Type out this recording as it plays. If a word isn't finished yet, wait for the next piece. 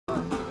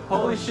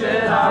Holy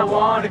shit, I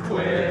wanna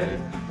quit.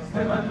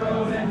 Clear my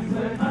throat and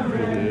split my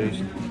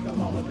wrist.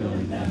 Come on, we're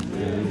feeling that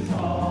really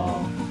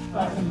tall.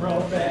 Buy some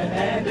rope and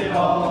end it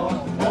all.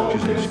 Old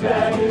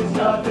douchebag is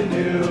nothing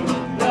new.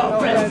 No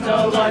friends,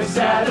 no life,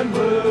 sad and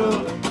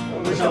blue.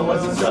 I wish I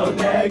wasn't so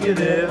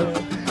negative.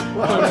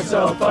 Why am I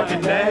so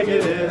fucking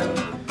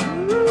negative?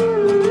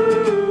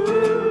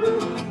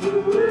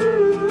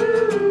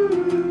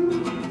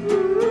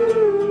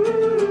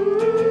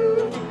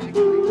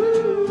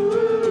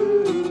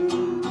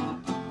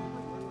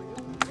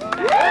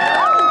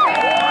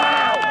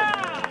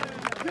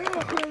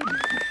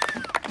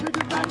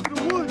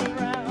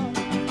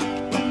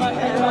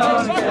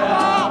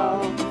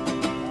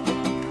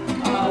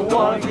 I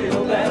wanna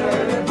feel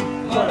better,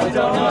 but I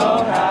don't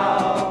know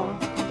how.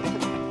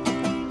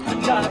 I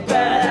got a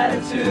bad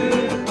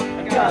attitude,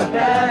 I got a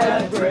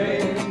bad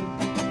brain.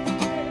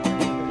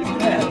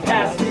 And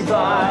pass me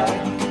by,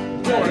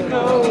 better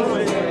go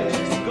away.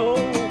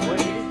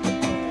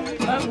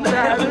 I'm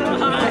mad and I'm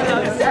high,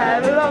 I'm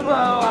sad and I'm low.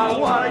 I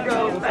wanna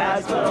go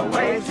fast, but I'm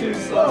way too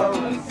slow.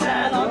 I'm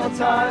sad all the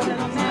time,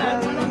 and I'm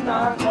mad when I'm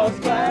not. I was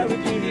glad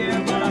with you here,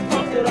 but I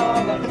fucked it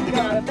all up. I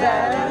got a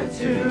bad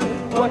attitude.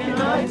 What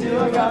can I do?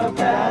 I got a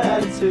bad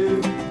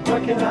attitude.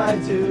 What can I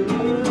do?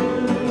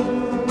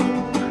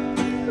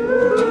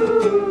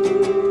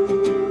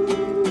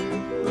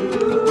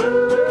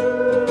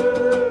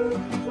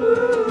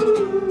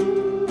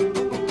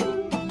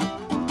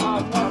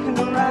 I'm walking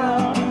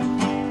around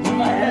with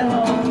my head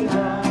hung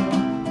down.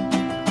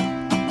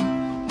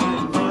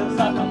 It feels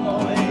like I'm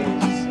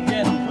always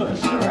getting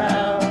pushed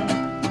around.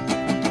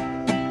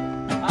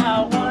 I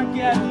want to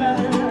get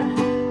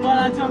better, but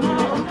I don't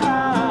know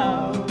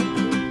how.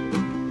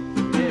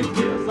 It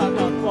feels like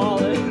I'm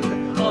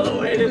falling all the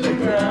way to the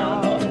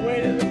ground, all the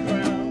way to the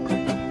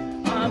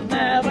ground. I'm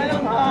mad when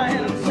I'm high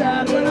and I'm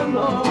sad when I'm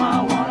low.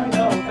 I want to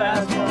go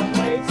fast, but I'm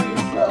way too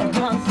slow.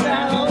 I'm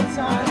sad all the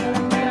time and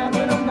I'm mad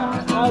when I'm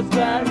not. I was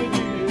bad with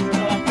you, but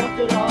I fucked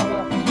it all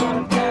up. I got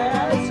a bad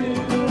attitude.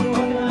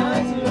 What can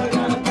I do? I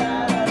got a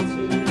bad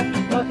attitude.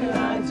 What can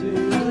I do?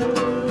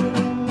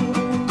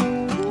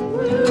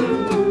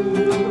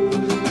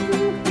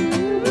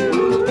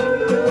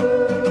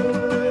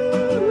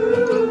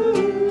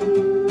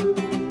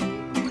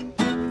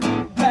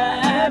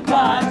 Bad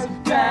vibes,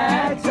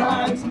 bad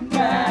times,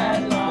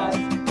 bad lives,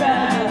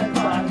 bad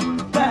vibes,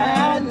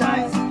 bad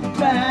nights,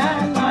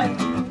 bad life,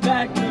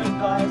 bad good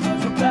vibes, I'm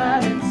so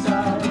bad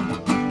inside.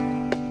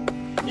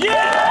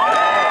 Yeah!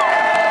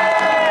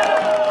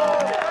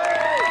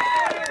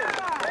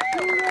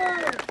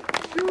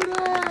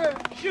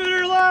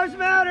 Shooter lives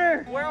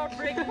matter! We're all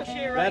drinking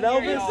shit right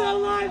That here, Elvis y'all.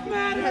 lives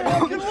matter!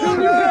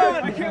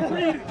 I can't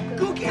breathe.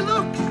 Gookie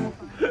looks!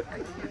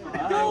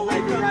 Go away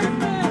from right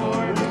now!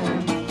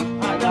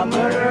 I got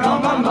murder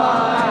on my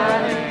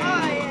mind.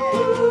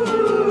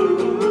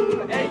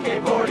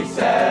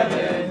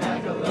 AK-47,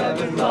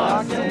 Mac-11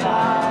 blocks and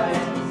eyes.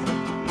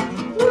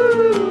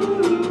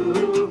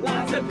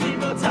 Lots of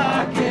people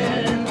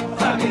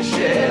talking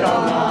shit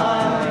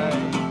online.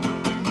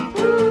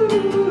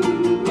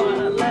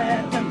 Wanna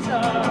let them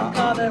talk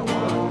all they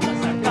want,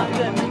 'cause I got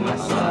them in my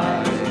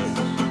sights.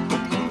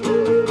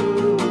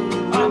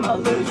 I'm a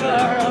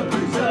loser, a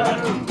bruiser,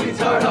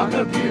 retard on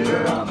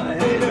computer. I'm a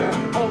hater,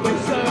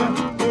 always sir.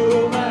 Who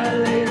am I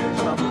later?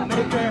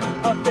 Troublemaker,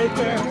 a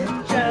faker,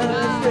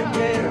 jealous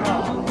dictator.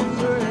 I'm a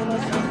loser and a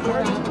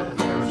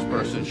first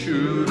person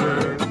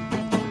shooter.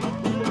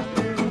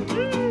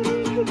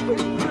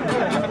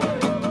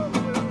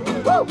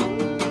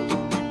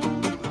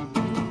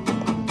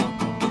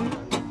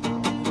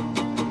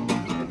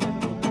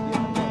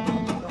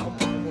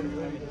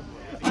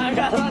 I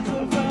got lots of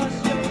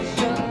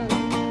frustration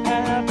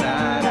and a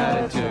bad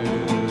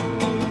attitude.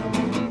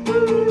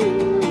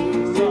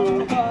 So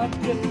hard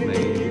to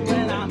me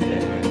when I'm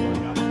in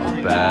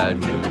a bad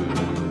mood.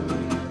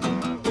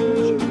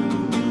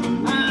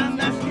 I'm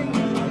asking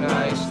you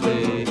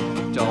nicely,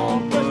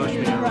 don't push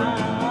me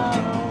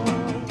around.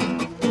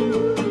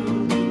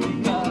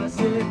 Because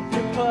if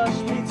you push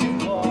me too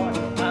far,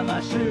 I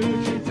might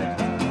shoot you down.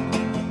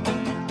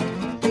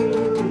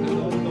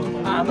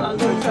 I'm a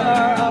loser,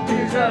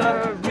 abuser,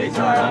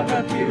 retard on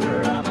computer.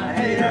 I'm a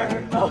hater,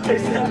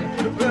 always a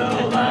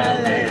rule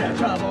violator,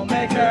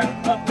 troublemaker,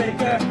 a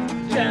faker,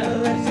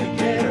 gentle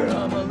instigator.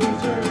 I'm a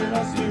loser and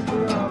a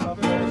super. I'm a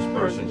first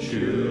person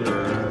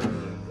shooter.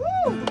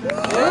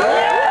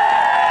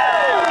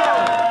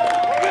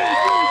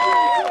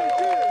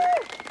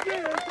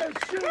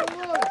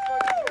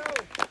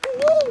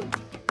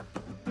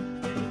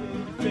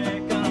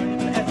 Think I don't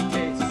even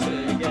hesitate to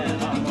say again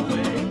on my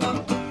way.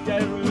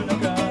 Get rude, no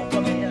girl,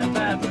 put me in a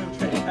bad mood,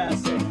 straight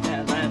past it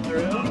and ran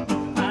through.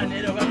 I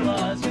need a red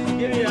blood just to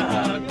give you a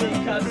hug,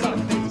 because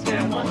some things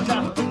stand one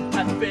shot.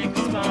 Have a big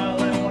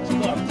smile and watch you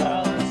walk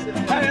tolerance.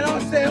 I can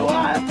always stay a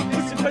while,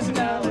 it's your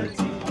personality.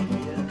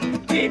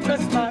 Deep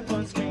as my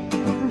phone screen,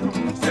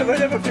 super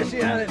duper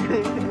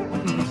officiality.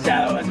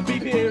 Shadow as a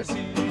BPRC.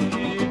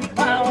 I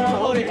don't wanna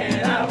hold your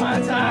hand, I don't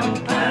wanna talk,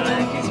 I don't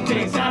wanna kiss your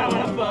face, I don't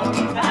wanna fuck.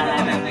 I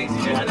don't have things to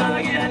do, I don't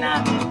like it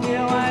enough.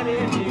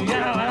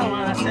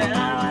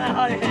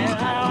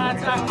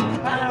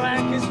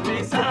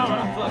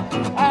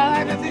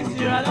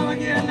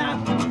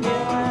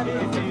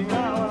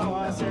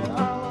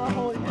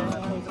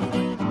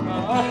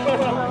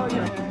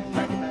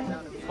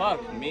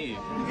 Fuck me.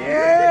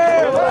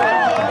 Yeah!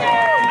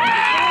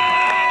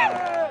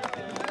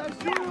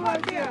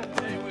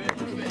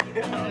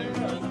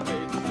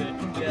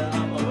 Yeah,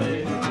 I'm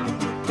away.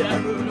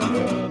 Yeah,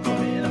 Rude put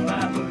me in a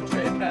bad mood,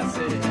 trade past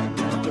it.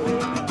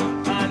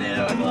 I need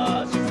a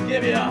glove, just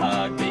give you a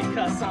hug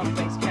because some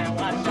things can't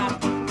watch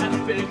out. Have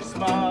a big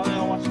smile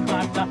and watch you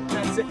climb up.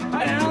 That's it.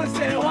 I can only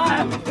say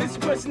why it's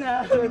your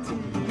personality.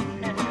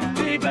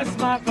 Deep as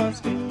my front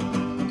skin.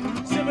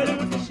 Similar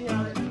to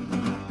Christianity.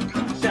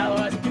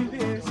 Shallow as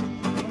PPC.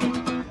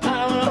 I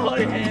don't wanna hold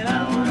your hand, I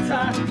don't wanna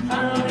tie. I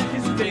don't wanna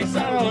kiss your face, I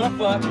don't wanna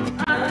fuck.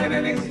 I don't like the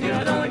things you do, I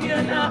don't like you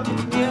enough. You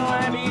don't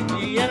wanna be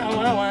me, I don't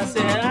wanna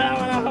say it. I don't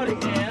wanna hold your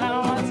hand, I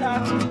don't wanna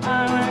talk. I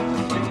don't wanna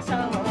kiss your face, I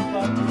don't wanna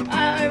fuck. I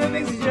don't like the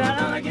things you do, I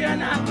don't like you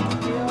enough.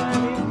 You don't wanna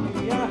be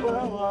me, you're not what I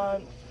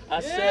want. I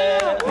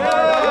said,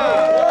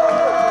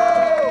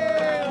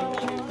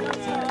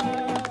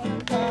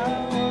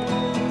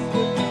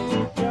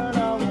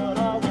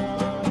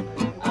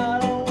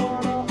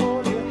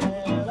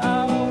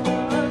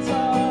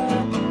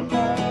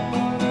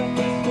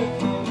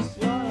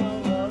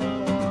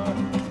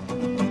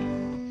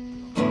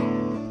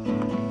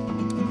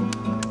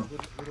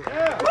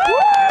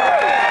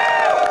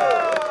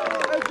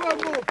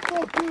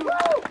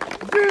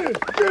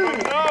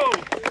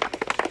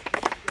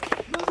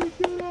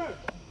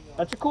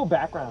 That's a cool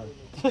background.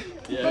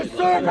 yeah,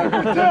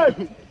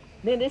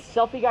 Man, this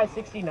selfie guy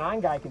 69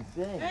 guy can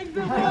sing.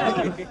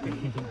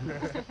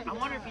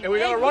 And we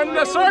gotta run in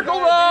the circle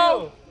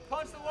though!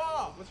 Punch the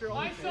wall. What's your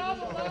lights on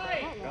the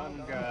light?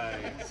 Gun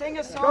guy. Sing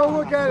a song. Go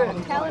look at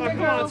it! Calendar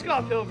come on, let's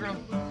go, Pilgrim.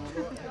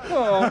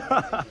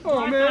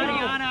 Oh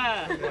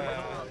man!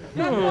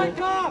 That's my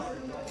cough.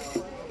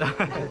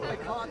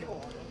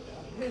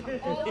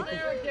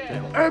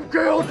 MK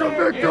Ultra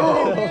Victim!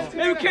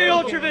 MK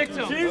Ultra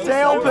Victim.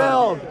 Tail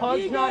build!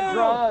 Hugs not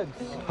drugs.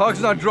 Hugs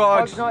not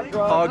drugs. Hugs not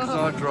drugs. Hugs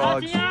not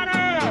drugs.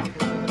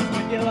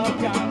 Yellow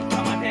gun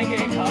on my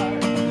pancake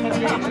card.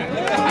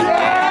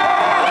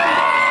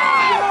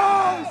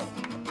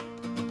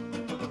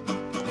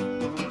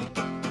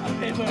 I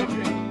paid for a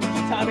dream. She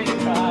taught me to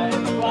cry. The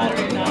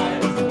watery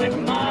eyes. Away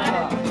from my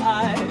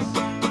eyes.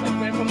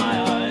 Away from my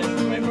eyes.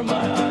 Away from my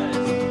eyes.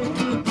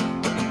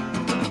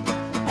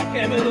 I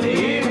can't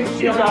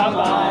believe you're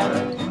alive.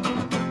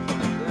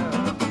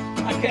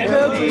 I can't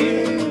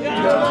believe you're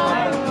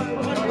alive.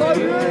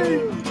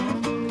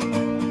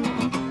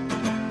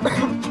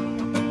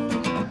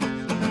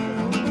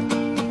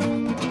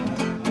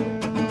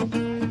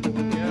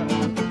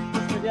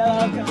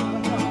 Yellow gun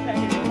on my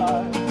pancake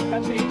card.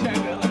 Country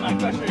jungle in my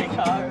grocery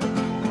cart.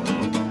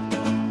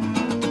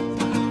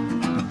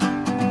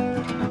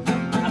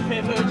 I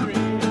paid for a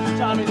dream. She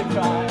taught me to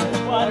cry.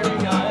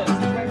 Watering eyes.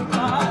 Away from my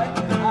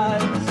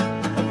eyes.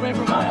 Away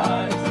from my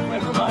eyes. Away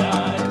from my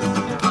eyes.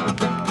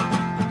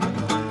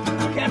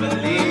 I can't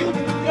believe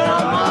you're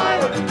not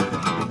mine.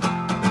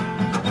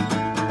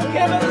 I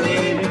can't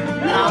believe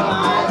you're not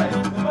mine.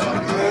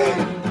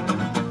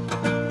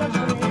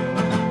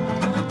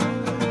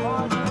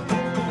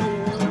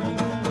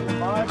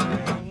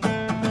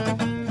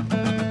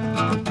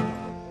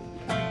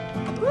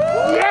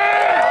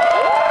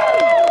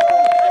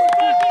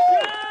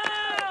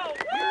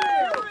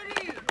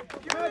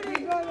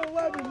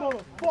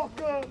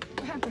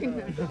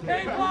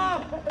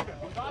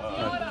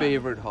 My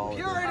favorite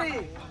holiday.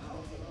 Purity.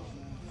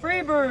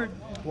 Freebird.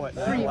 What?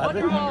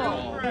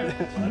 Wonderwall. Are you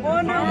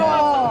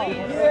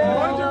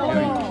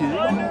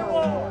kidding?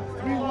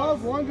 We love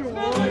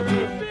Wonderwall.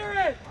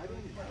 Spirit.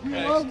 We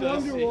love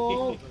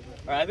Wonderwall.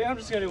 Alright, I think I'm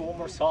just gonna do one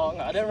more song.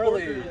 I didn't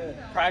really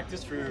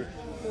practice for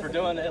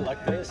doing it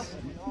like this.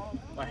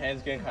 My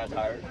hand's getting kind of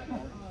tired.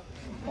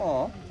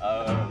 Aw.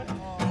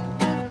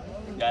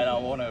 Yeah, I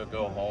don't want to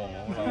go home.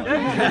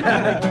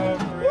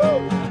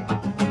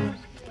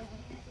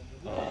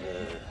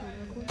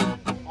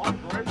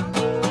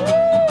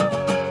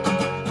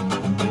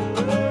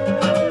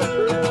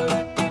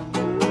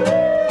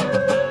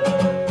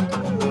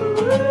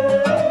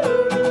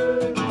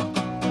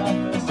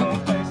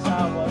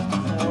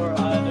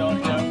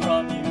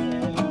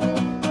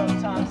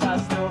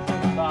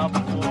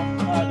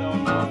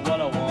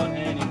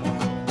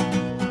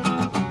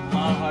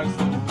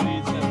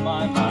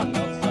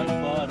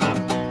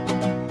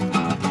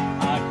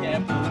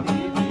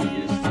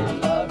 Still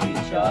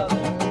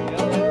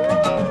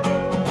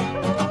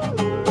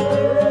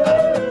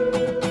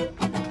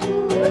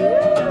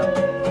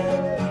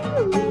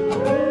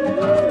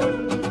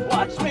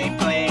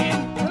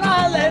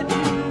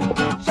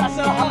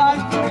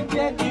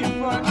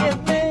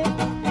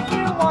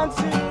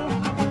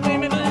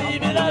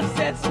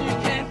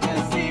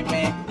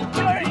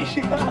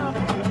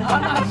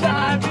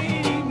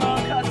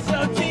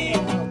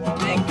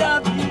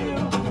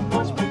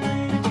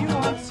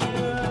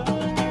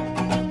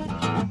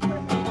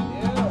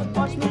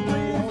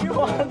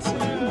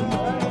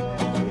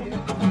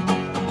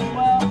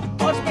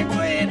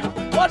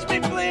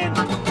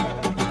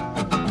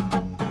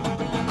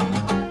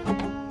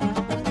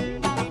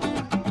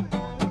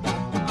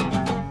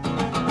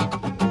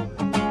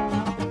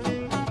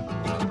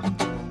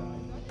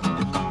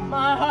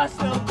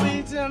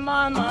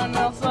mine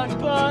melts like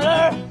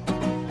butter.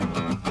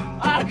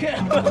 I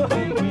can't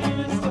believe we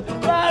used to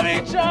love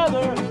each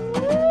other.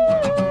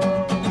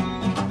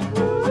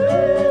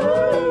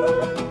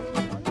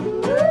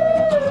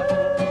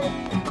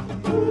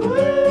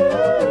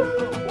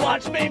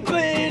 Watch me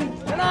bleed,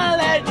 and I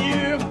let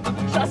you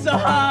try so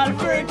hard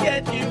to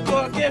forget you.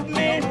 Forgive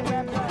me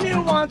if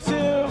you want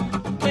to.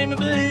 Make me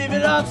believe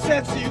it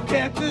upsets you.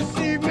 Can't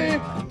deceive me.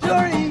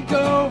 Your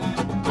ego.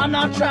 I'm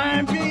not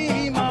trying to be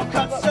emo.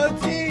 Cut so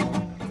deep.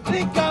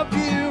 Think of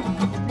you.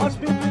 Watch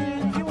me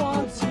bleed if you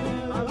want to.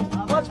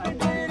 Watch me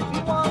bleed if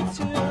you want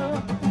to.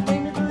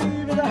 Make me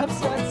believe it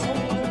upsets you.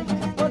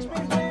 Watch me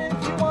bleed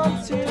if you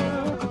want to.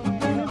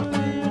 Make me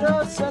believe it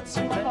upsets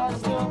you. My heart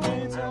still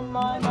bleeds and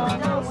my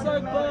mind melts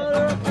like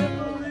butter. I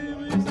can't believe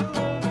we still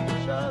love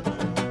each other.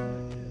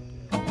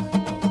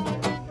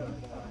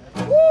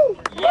 Woo!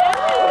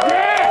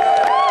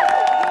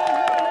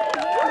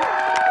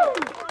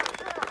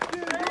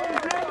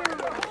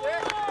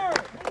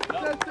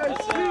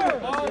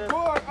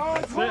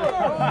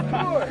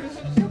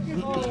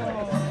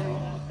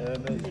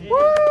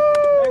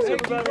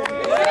 Woo!